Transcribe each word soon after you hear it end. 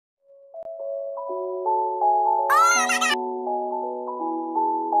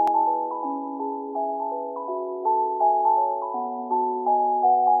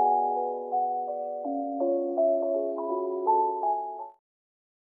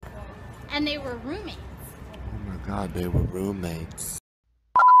And they were roommates. Oh my god, they were roommates.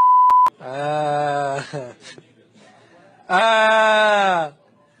 Where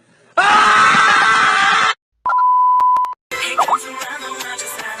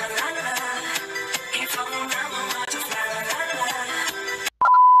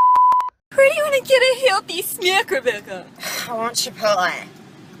do you want to get a healthy snack, Rebecca? I want Chipotle. I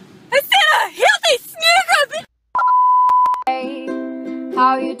said a healthy snack, Rebecca! Hey,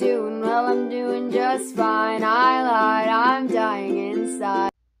 how you doing? Well, I'm doing just fine. I lied, I'm dying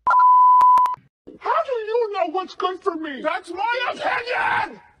inside. How do you know what's good for me? That's my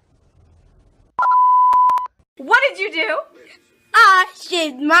opinion! What did you do? I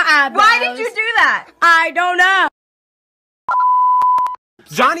shaved my eyebrows. Why did you do that? I don't know.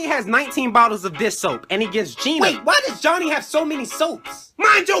 Johnny has 19 bottles of this soap, and he gives Gina— Wait, why does Johnny have so many soaps?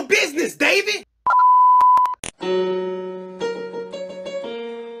 Mind your business, David!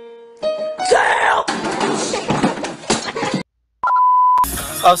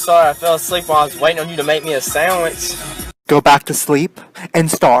 I'm sorry, I fell asleep while I was waiting on you to make me a sandwich. Go back to sleep and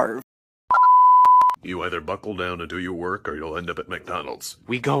starve. You either buckle down and do your work, or you'll end up at McDonald's.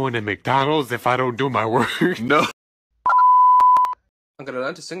 We going to McDonald's if I don't do my work? No. I'm gonna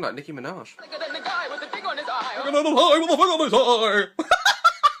learn to sing like Nicki Minaj.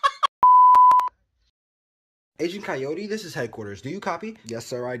 Agent Coyote, this is headquarters. Do you copy? Yes,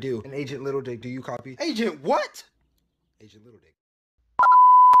 sir, I do. And Agent Little Dick, do you copy? Agent what? Agent Little Dick.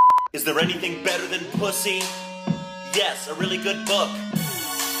 Is there anything better than pussy? Yes, a really good book.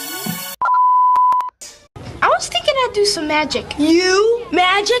 I was thinking I'd do some magic. You?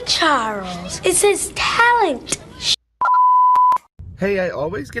 Magic Charles. It says talent. Hey, I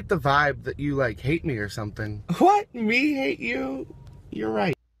always get the vibe that you, like, hate me or something. What? Me hate you? You're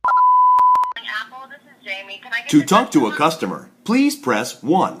right. Apple, this is Jamie. Can I get To talk to a customer, please press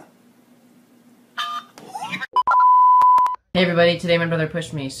 1. Hey everybody, today my brother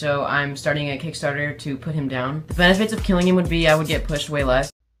pushed me, so I'm starting a Kickstarter to put him down. The benefits of killing him would be I would get pushed way less.